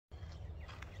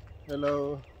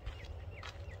Hello,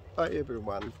 hi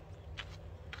everyone.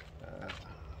 Uh,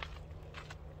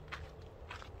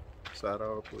 sa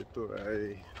araw po ito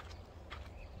ay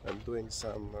I'm doing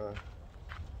some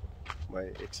my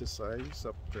exercise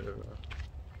after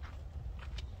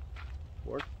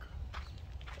work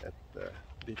at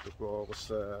dito po ako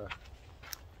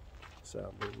sa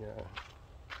aming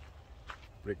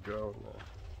playground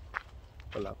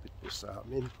malapit po sa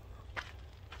amin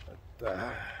at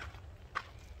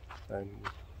I'm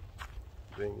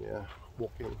doing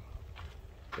walking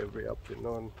every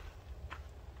afternoon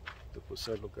ito po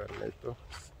sa lugar na ito.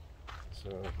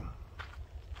 So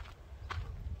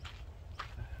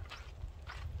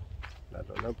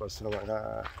lalo na po sa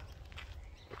mga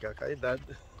nagkakaedad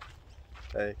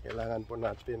ay kailangan po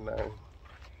natin ng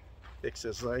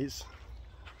exercise,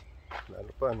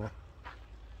 lalo pa na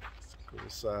kung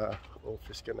sa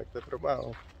office ka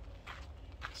nagtatrabaho.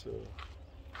 So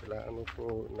kailangan mo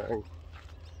po ng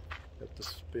have to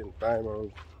spend time on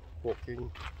walking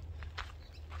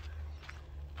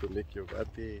to make your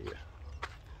body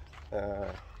na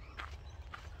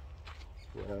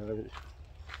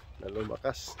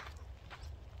lumakas.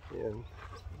 Yan.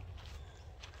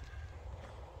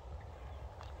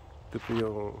 Ito po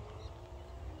yung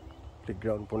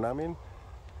playground po namin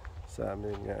sa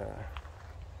aming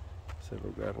sa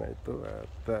lugar na ito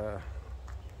at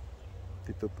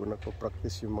dito po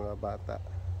nagpo-practice yung mga bata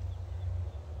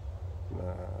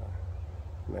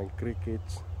ng cricket,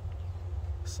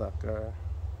 soccer,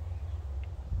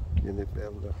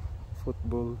 NFL,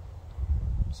 football.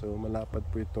 So malapad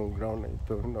po itong ground na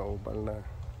ito, na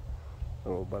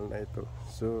oval na ito.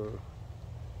 So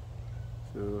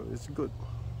it's good,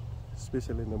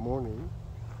 especially in the morning.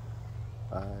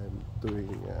 I'm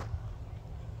doing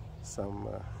some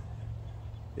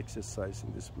exercise in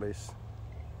this place.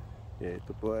 Yeah,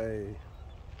 ito po ay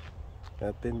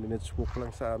 10 minutes walk lang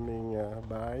sa aming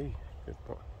bahay.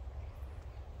 Ito.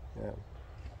 Yeah.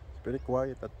 It's very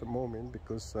quiet at the moment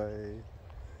because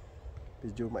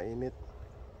medyo mainit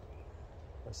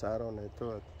sa araw na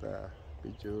ito at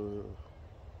medyo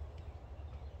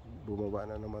bumaba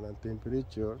na naman ang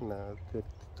temperature na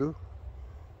 32.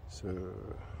 So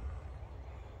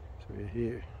we're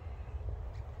here.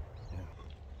 Yeah.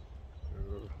 So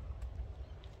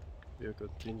we'll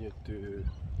continue to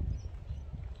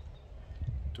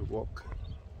walk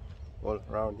all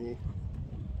around here,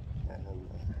 and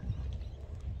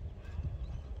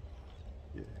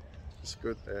yeah, it's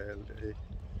good. And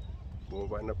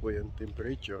bumaba na po yung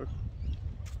temperature,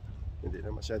 hindi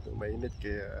na masyadong mainit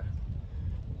kaya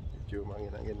medyo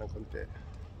mangin-angin ng konti.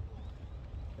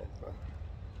 Yan po.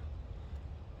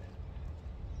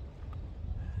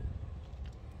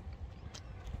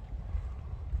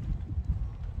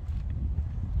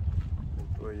 Yan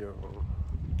po yung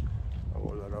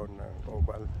all around ng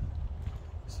oval.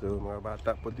 So mga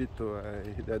bata po dito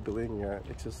ay doing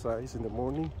exercise in the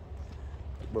morning,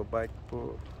 nagbabike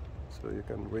po. So you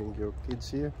can bring your kids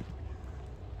here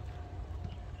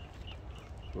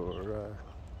for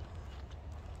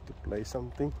to play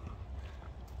something,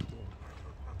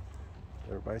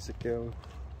 or bicycle,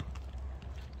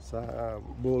 sa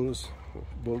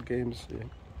ball games. Yeah.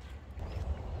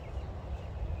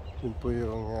 Yun po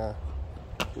yung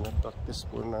pina-practice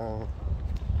po ng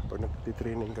pag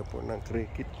nagtitraining ka po ng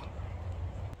cricket.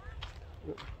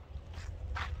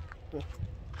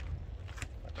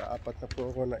 Nakaapat na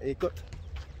po ako na ikot,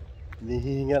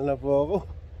 hinihingal na po ako.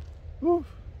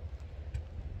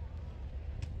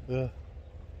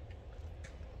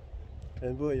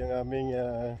 Yan po yung aming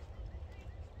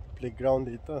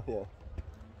playground dito. Yan.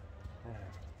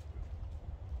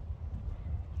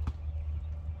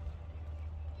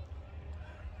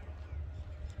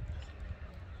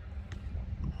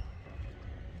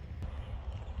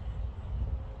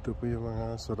 Ito po yung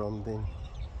mga surrounding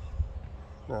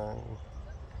ng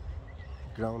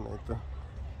ground na ito.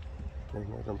 Kaya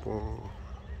meron pong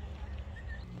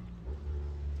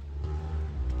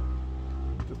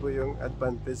ito po yung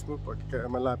advantage mo pagka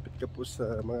malapit ka po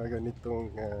sa mga ganitong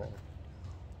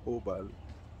oval,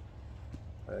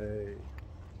 ay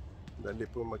dali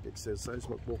po mag-exercise,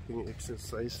 mag-walking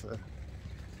exercise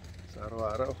sa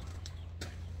araw-araw.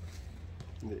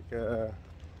 Hindi ka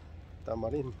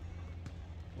tama rin.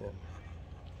 Yan.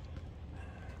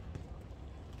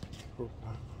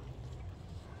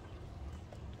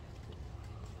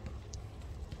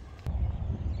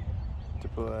 Ito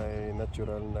po ay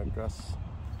natural na grass,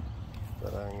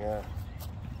 parang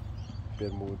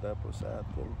Bermuda po sa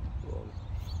atin. Yan.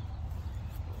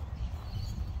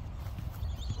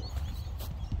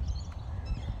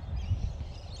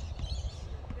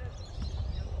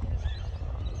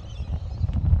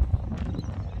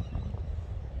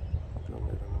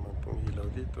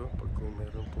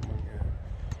 meron po mga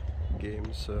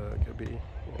games sa gabi.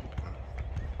 Ayan.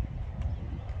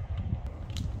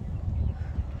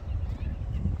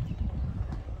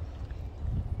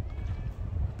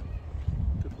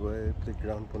 Ito po ay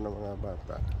playground po ng mga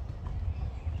bata.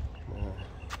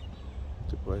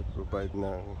 Ito po ay provide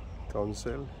ng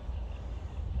council.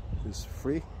 It's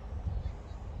free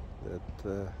that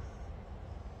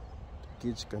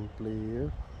kids can play here.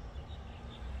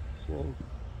 Yan.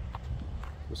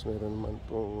 Tapos meron naman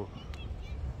pong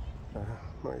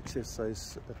mga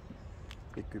exercise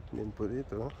equipment po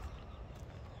dito.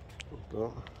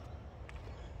 Ito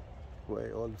po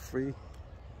ay all free.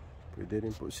 Pwede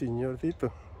rin po senior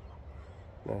dito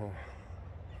na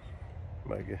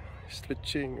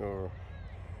mag-stretching or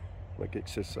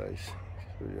mag-exercise.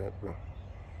 So yan po.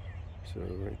 So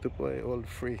ito po ay all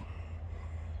free.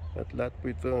 At lahat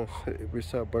po ito, every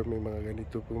summer may mga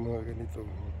ganito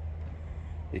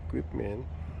equipment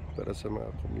para sa mga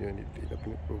community na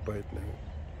piniprovide ng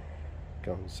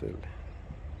council.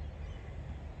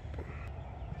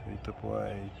 So ito po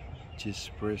ay cheese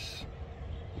press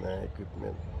na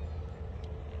equipment.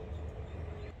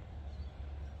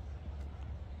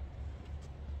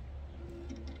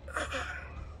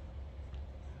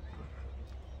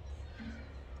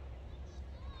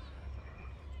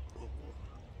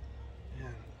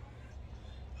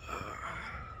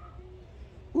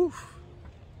 Oof.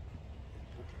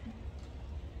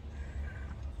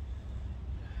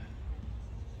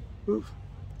 Oof.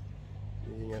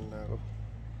 Hihingan na ako.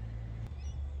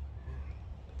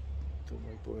 Ito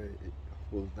man po ay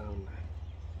pull down na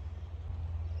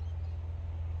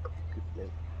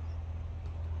equipment.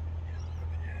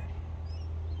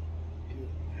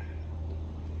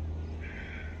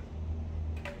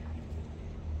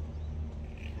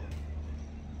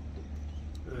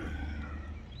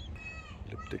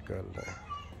 Elliptical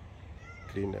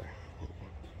cleaner.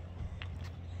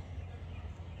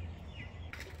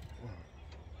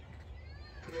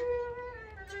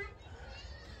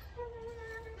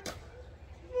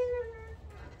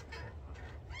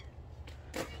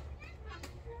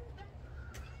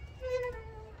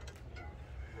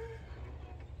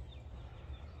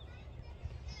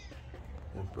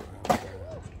 Yan po ang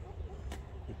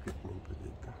equipment po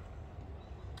dito.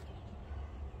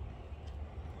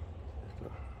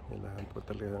 Kailangan po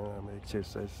talaga may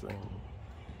exercise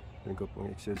ang ko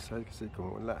pong exercise kasi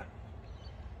kung wala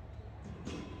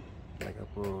talaga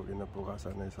po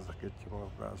kinabukasan na sasakit yung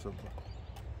mga braso po.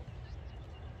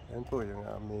 Yan po yung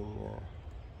aming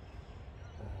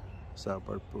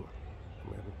summer po.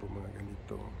 Meron po mga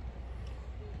ganitong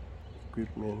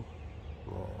equipment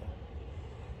na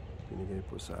binigay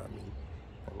po sa amin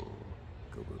ng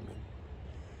government.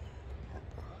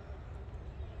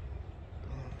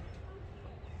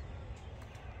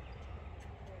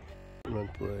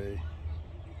 Naman po ay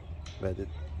body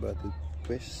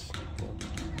twist.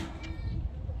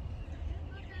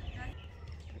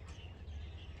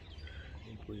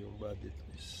 Yan po yung body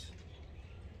twist.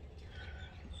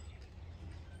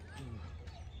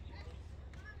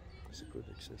 It's a good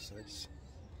exercise.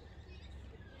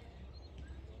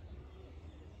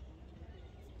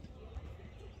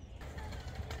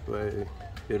 Ito ay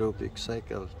aerobic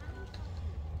cycle.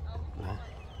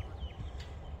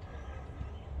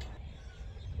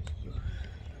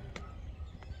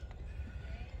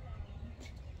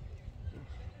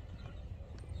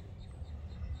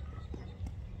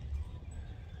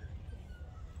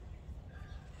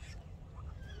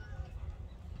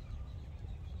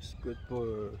 It's good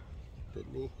for the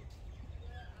knee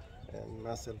and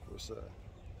muscle po sa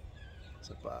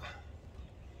paa.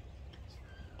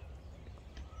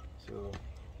 So,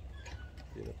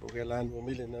 hindi na po kailangan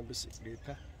bumili ng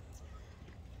bisikleta.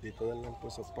 Dito na lang po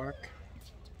sa park.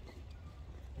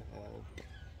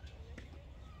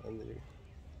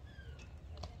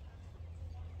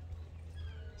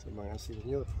 Sa mga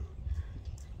senior,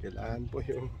 kailangan po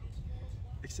yung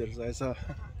exercise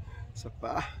sa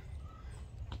paa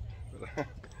para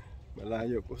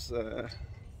malayo po sa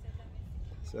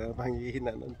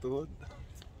panghihina ng tuhod.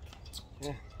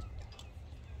 Yeah.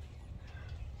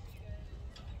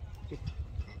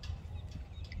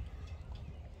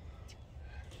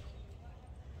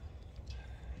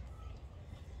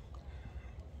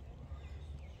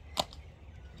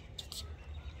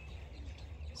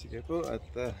 Sige po at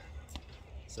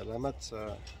salamat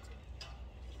sa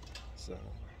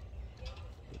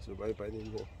pagsubaybay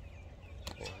ninyo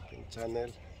ang ating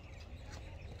channel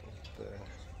at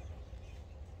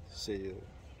see you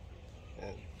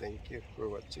and thank you for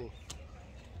watching.